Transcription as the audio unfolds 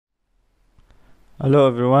Hello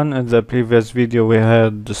everyone, in the previous video we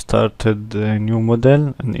had started a new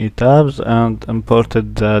model in ETABS and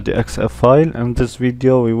imported the DXF file. In this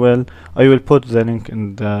video I will put the link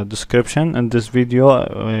in the description. In this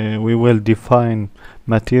video we will define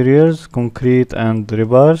materials, concrete and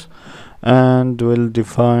rebars, and will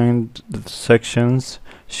define the sections,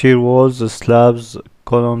 shear walls, slabs,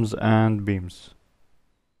 columns and beams.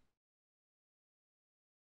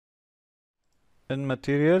 In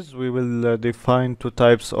materials, we will define two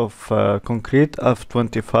types of concrete,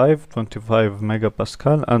 F25, 25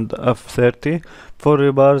 megapascal, and F30. For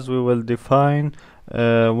rebars, we will define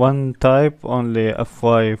one type, only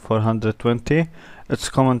FY 420. It's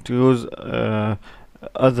common to use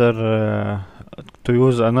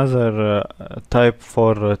another type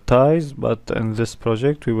for ties, but in this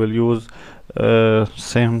project we will use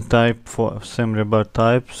same rebar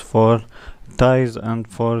types for ties and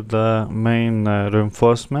for the main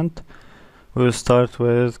reinforcement. We will start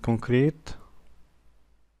with concrete.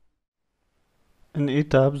 In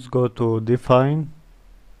ETABS, go to define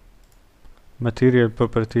material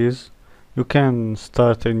properties. You can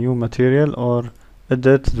start a new material or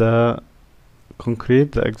edit the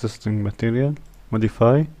concrete, the existing material,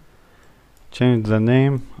 modify, change the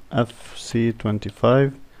name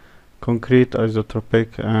FC25, concrete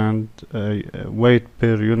isotropic, and weight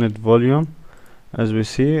per unit volume. As we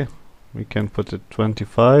see, we can put it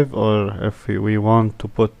 25, or if we want to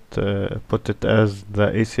put it as the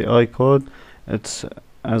ACI code, it's,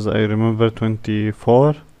 as I remember,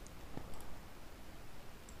 24,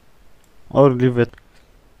 or leave it.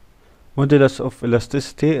 Modulus of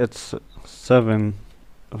elasticity, it's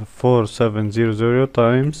 74700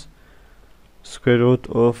 times square root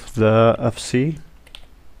of the FC.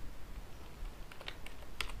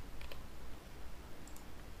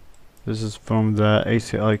 This is from the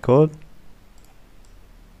ACI code.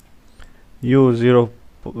 U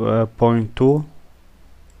 0.2,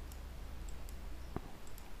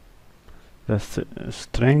 the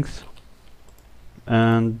strength,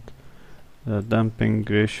 and the damping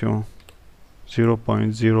ratio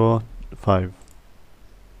 0.05.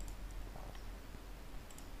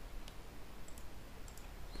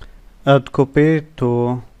 Add copy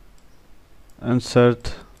to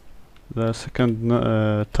insert the second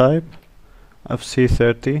type,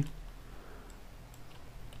 FC30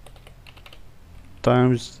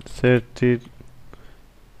 times 30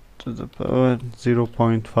 to the power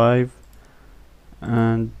 0.5,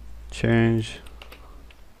 and change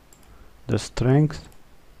the strength.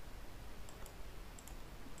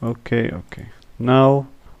 Okay. Now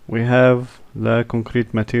we have the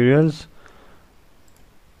concrete materials.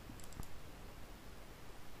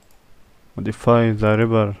 Modify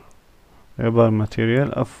the rebar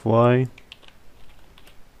material FY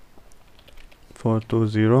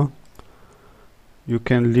 420. You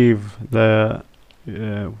can leave the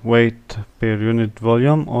weight per unit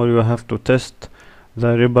volume, or you have to test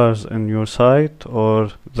the rebars in your site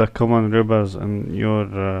or the common rebars in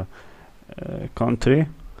your country.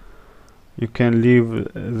 You can leave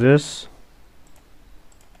this.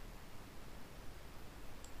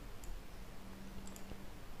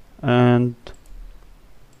 And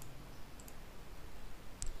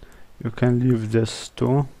you can leave this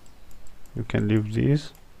too. You can leave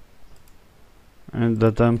these, and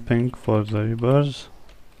the damping for the rebars,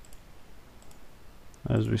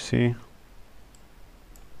 as we see.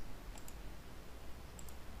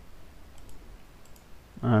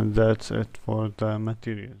 And that's it for the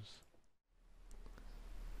materials.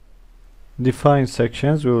 Define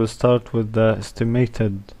sections. We will start with the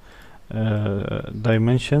estimated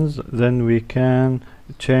dimensions, then we can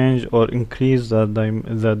change or increase the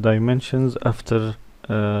dimensions after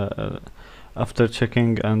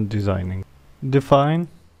checking and designing. Define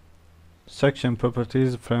section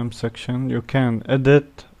properties. Frame section, you can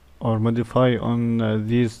edit or modify on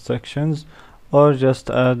these sections, or just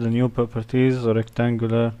add new properties.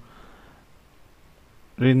 Rectangular,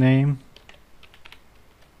 rename,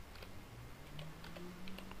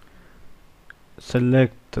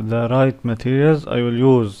 select the right materials. I will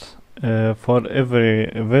use for every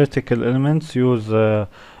vertical elements, use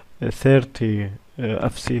 30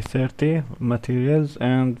 FC30 materials,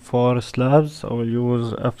 and for slabs I will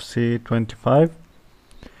use FC25.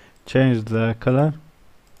 Change the color.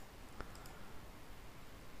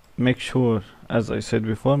 Make sure, as I said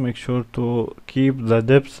before, make sure to keep the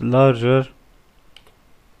depth larger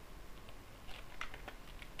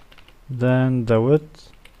than the width.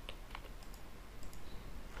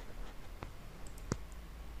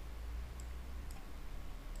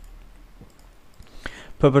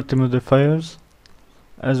 Property modifiers,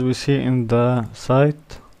 as we see in the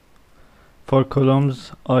site, For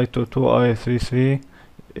columns I22, I33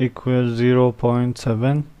 equals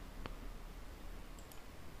 0.7.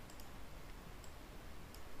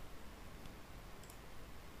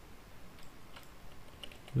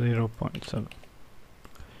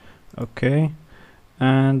 Okay,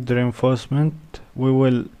 and the reinforcement, we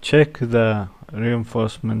will check the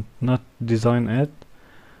reinforcement, not design it.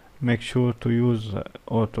 Make sure to use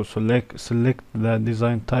or to select the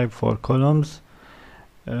design type for columns.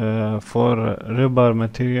 For rebar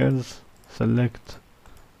materials, select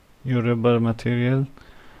your rebar material.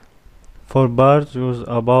 For bars, use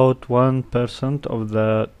about 1% of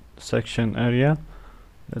the section area.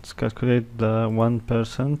 Let's calculate the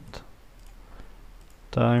 1%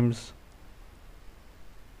 times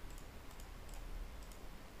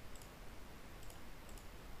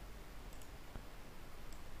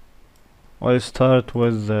I'll start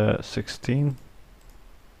with 16.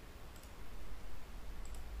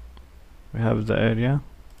 We have the area,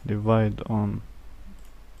 divide on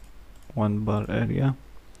 1 bar area.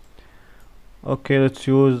 Okay, let's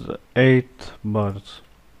use 8 bars.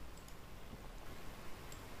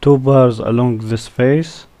 2 bars along this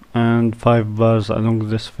face and 5 bars along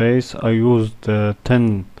this face. I used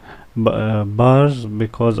 10 bars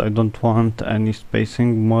because I don't want any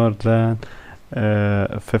spacing more than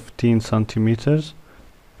 15 centimeters,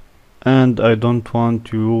 and I don't want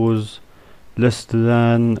to use less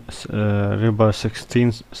than rebar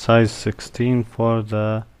 16, size 16 for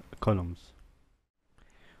the columns.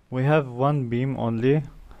 We have one beam only.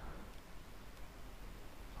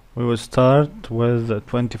 We will start with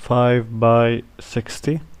 25 by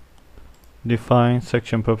 60. Define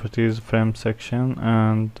section properties, frame section,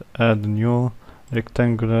 and add new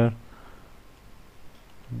rectangular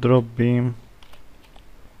drop beam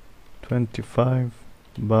 25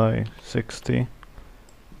 by 60,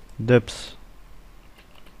 depth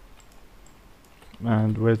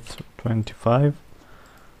and width 25.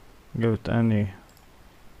 Give it any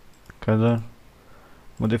color.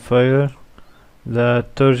 Modifier, the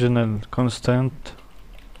torsional constant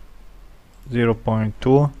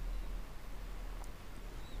 0.2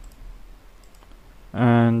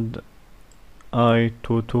 and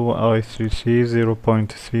I22, I33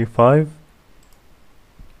 0.35.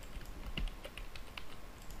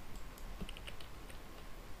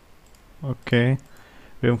 Okay,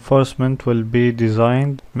 reinforcement will be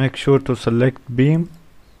designed. Make sure to select beam,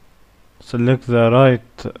 select the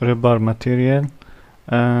right rebar material,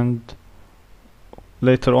 and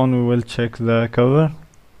later on we will check the cover.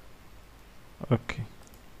 Okay,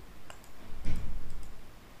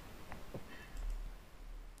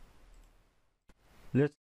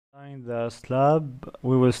 let's design the slab.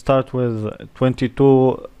 We will start with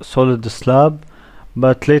 22 solid slab,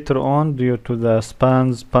 but later on, due to the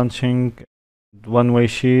spans, punching, one-way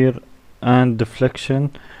shear and deflection,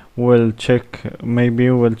 we'll check, maybe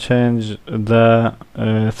we'll change the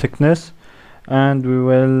thickness, and we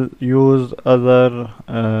will use other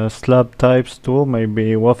slab types too,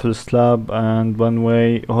 maybe waffle slab and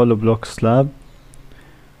one-way hollow block slab.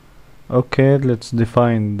 Okay, let's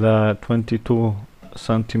define the 22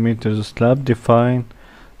 centimeters slab. Define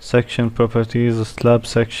section properties, slab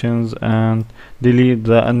sections, and delete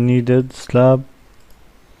the unneeded slab,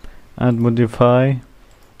 and modify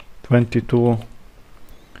 22.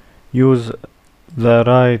 Use the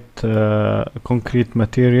right concrete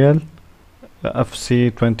material,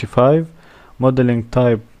 FC25, modeling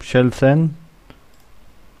type shell thin,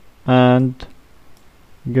 and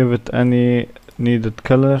give it any needed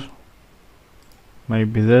color,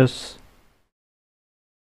 maybe this.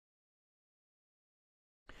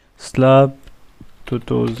 Slab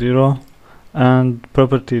 220 and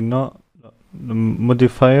property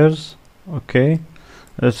modifiers. Okay,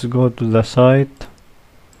 let's go to the site.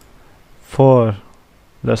 For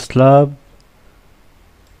the slab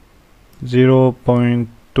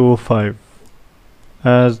 0.25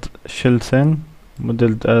 as shell thin,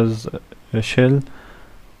 modeled as a shell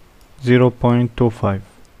 0.25.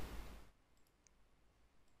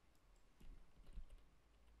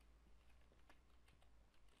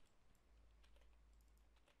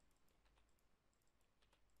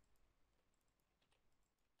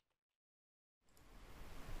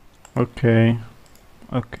 Okay.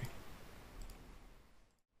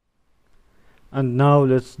 And now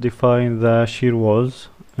let's define the shear walls.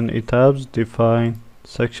 In ETABS, define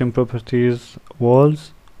section properties, wall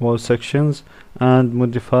sections, and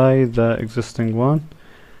modify the existing one.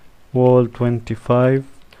 Wall 25.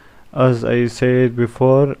 As I said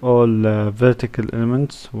before, all vertical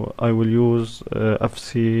elements, I will use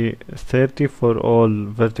FC30 for all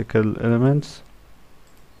vertical elements.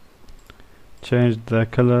 Change the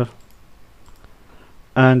color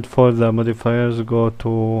And for the modifiers, go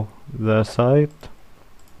to the site.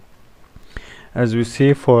 As we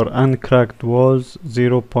see, for uncracked walls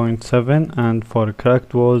 0.7 and for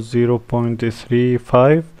cracked walls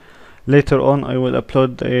 0.35. Later on I will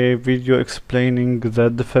upload a video explaining the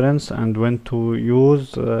difference and when to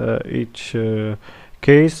use each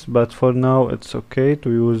case, but for now it's okay to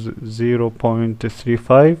use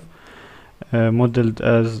 0.35 modeled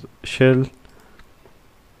as shell,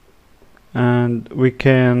 and we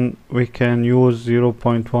can use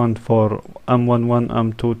 0.1 for M11,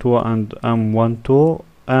 M22 and M12,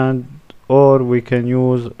 and or we can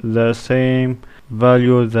use the same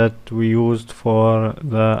value that we used for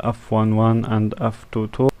the F11 and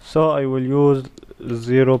F22. So I will use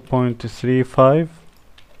 0.35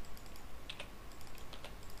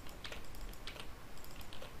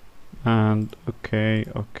 and okay.